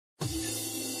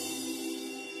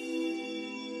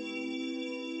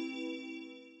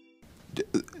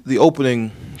The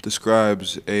opening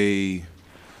describes it's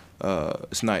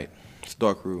night, it's a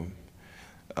dark room,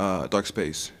 dark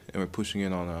space, and we're pushing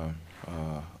in on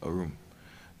a room.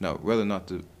 Now, whether or not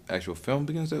the actual film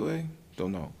begins that way,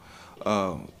 don't know.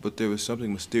 But there was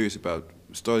something mysterious about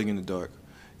starting in the dark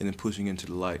and then pushing into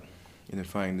the light and then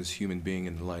finding this human being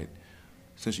in the light,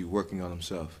 essentially working on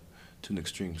himself to an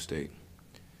extreme state.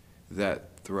 That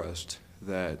thrust,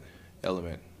 that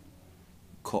element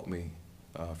caught me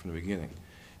from the beginning.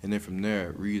 And then from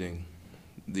there, reading,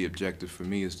 the objective for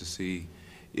me is to see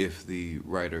if the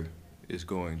writer is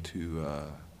going to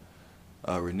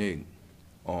renege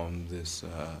on this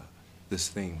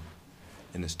theme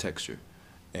and this texture.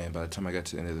 And by the time I got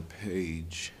to the end of the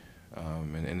page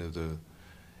and end of the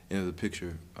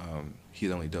picture, he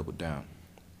had only doubled down.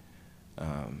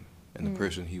 And the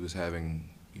person he was having,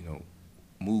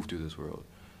 move through this world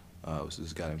was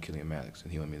this guy named Killian Maddox,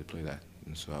 and he wanted me to play that.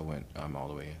 And so I went all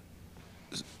the way in.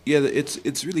 Yeah,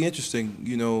 it's really interesting.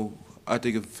 I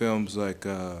think of films like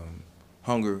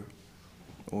Hunger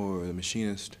or The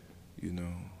Machinist,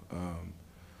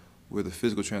 where the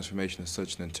physical transformation is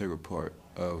such an integral part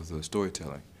of the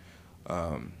storytelling.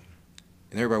 And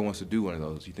everybody wants to do one of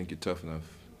those. You think you're tough enough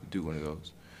to do one of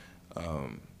those.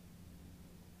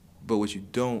 But what you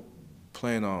don't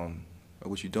plan on,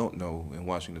 or what you don't know in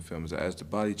watching the film is that as the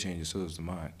body changes, so does the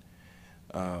mind.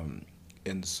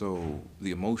 And so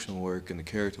the emotional work and the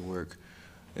character work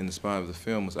in the spine of the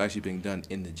film was actually being done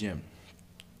in the gym.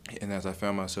 And as I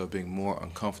found myself being more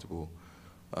uncomfortable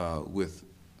with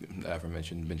the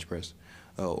aforementioned bench press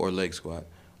or leg squat,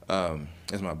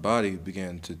 as my body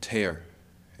began to tear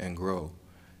and grow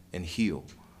and heal,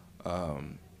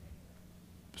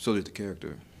 so did the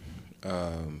character.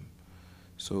 Yeah,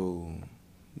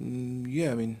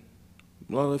 I mean,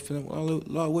 a lot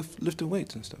of lifting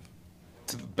weights and stuff.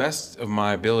 To the best of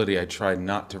my ability, I tried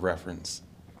not to reference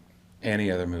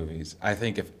any other movies. I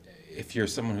think if you're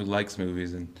someone who likes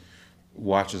movies and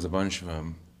watches a bunch of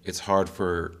them, it's hard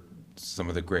for some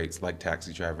of the greats like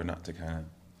Taxi Driver not to kind of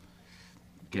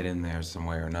get in there some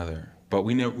way or another. But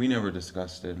we never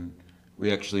discussed it, and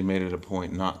we actually made it a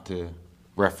point not to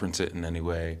reference it in any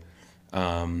way.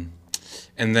 And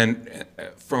then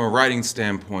from a writing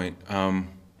standpoint,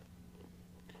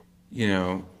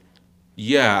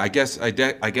 yeah, I guess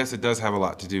it does have a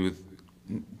lot to do with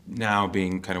now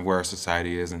being kind of where our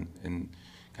society is and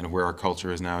kind of where our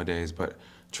culture is nowadays. But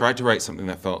tried to write something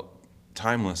that felt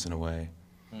timeless in a way,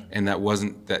 and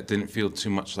that didn't feel too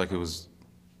much like it was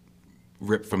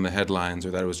ripped from the headlines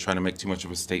or that it was trying to make too much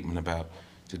of a statement about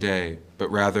today,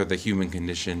 but rather the human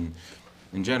condition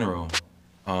in general,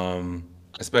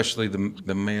 especially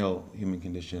the male human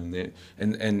condition.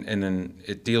 And then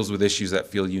it deals with issues that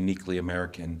feel uniquely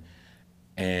American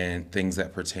and things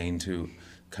that pertain to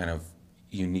kind of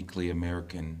uniquely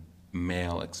American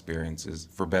male experiences,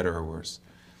 for better or worse.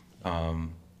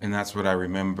 And that's what I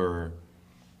remember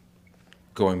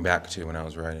going back to when I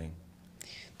was writing.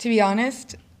 To be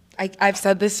honest, I've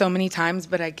said this so many times,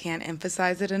 but I can't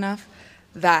emphasize it enough,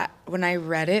 that when I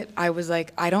read it, I was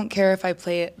like, I don't care if I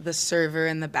play the server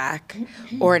in the back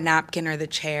or a napkin or the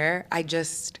chair. I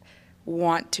just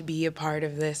want to be a part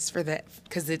of this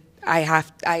because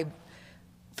I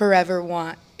forever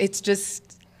want, it's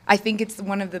just, I think it's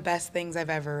one of the best things I've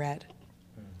ever read.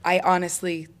 I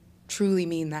honestly, truly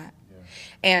mean that. Yeah.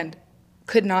 And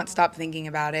could not stop thinking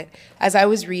about it. As I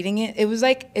was reading it,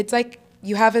 it's like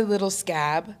you have a little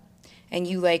scab and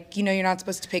you you're not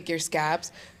supposed to pick your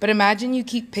scabs, but imagine you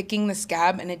keep picking the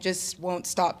scab and it just won't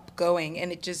stop going,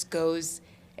 and it just goes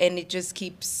and it just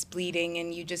keeps bleeding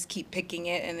and you just keep picking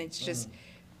it, and it's just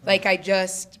but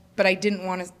I didn't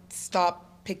want to stop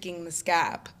picking the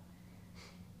scab.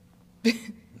 Nice.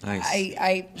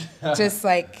 I just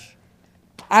I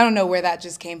don't know where that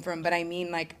just came from, but I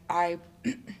mean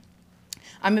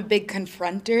I'm a big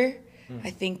confronter.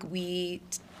 I think we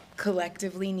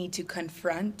collectively need to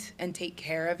confront and take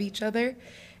care of each other.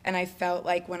 And I felt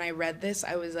like when I read this,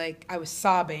 I was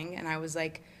sobbing, and I was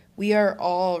like, we are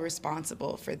all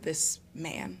responsible for this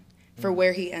man, for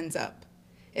where he ends up.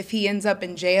 If he ends up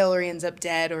in jail or he ends up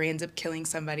dead or he ends up killing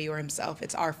somebody or himself,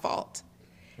 it's our fault.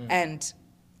 And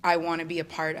I want to be a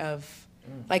part of,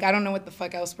 I don't know what the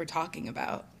fuck else we're talking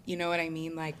about. You know what I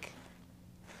mean?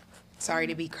 Sorry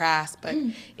to be crass, but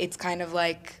it's kind of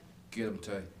like, Get him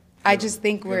tight. I just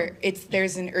think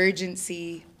there's an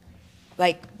urgency,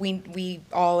 we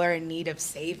all are in need of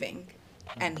saving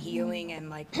and healing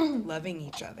and loving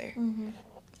each other,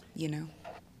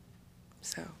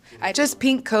 So just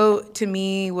Pink Coat to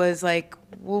me was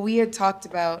we had talked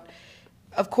about,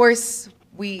 of course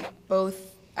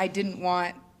I didn't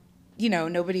want, you know,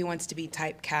 nobody wants to be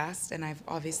typecast, and I've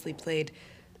obviously played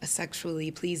a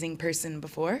sexually pleasing person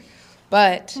before,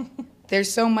 but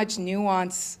there's so much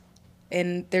nuance,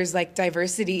 and there's like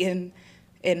diversity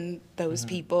in those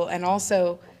people, and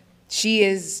also she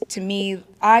is, to me,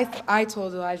 I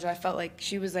told Elijah I felt like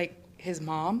she was like his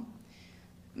mom,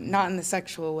 not in the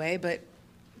sexual way, but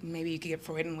maybe you could get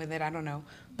Freudian with it, I don't know,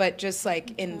 but just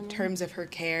like in terms of her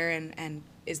care, and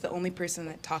is the only person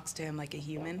that talks to him like a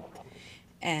human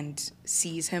and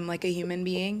sees him like a human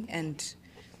being, and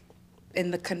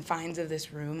in the confines of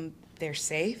this room, they're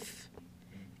safe,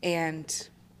 and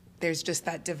there's just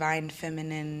that divine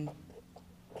feminine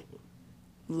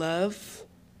love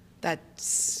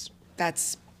that's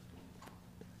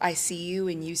I see you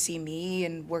and you see me,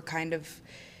 and we're kind of,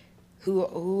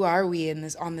 who are we in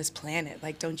this, on this planet?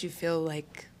 Like, don't you feel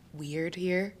like weird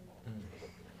here?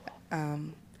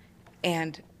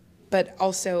 But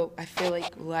also I feel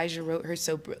like Elijah wrote her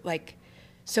so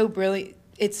brilliant.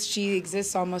 She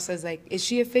exists almost as like, is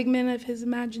she a figment of his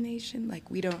imagination? Like,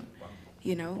 we don't,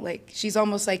 you know, like she's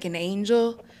almost like an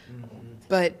angel,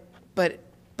 but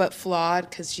flawed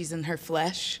because she's in her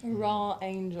flesh. A raw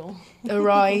angel. A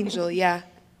raw angel, yeah.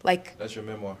 Like, That's your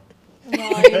memoir.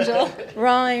 Raw angel.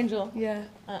 Raw angel. yeah.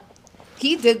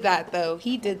 He did that though.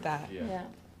 He did that. Yeah.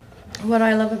 What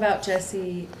I love about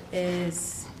Jessie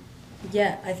is,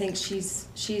 yeah, I think she's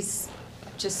just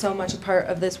so much a part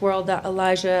of this world that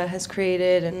Elijah has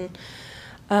created, and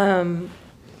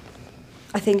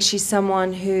I think she's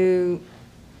someone who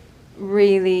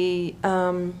really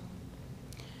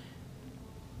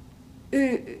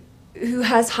who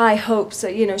has high hopes.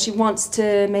 You know, she wants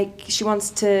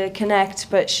to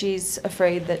connect, but she's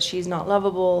afraid that she's not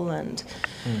lovable, and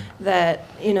that,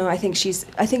 you know, I think she's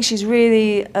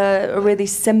really a really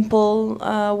simple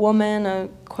woman.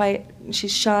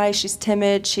 She's shy, she's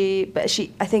timid. I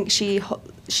think she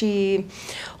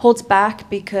holds back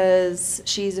because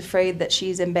she's afraid that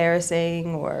she's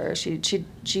embarrassing, or she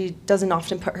doesn't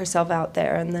often put herself out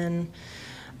there, and then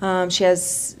she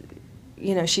has.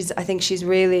 You know, I think she's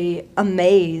really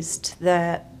amazed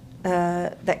that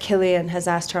Killian has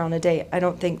asked her on a date. I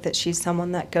don't think that she's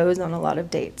someone that goes on a lot of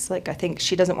dates. Like, I think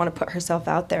she doesn't want to put herself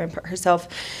out there and put herself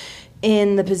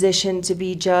in the position to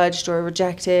be judged or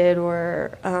rejected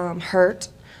or hurt.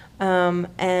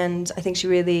 And I think she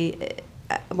really,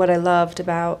 what I loved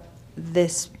about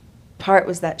this part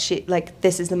was that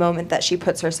this is the moment that she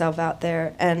puts herself out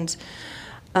there and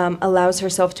allows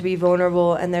herself to be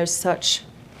vulnerable, and there's such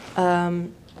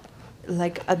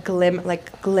like a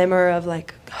glimmer of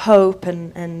like hope,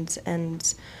 and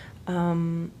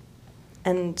I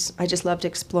just loved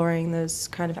exploring those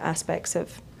kind of aspects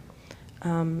of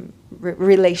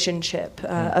relationship,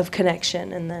 of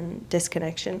connection and then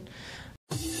disconnection.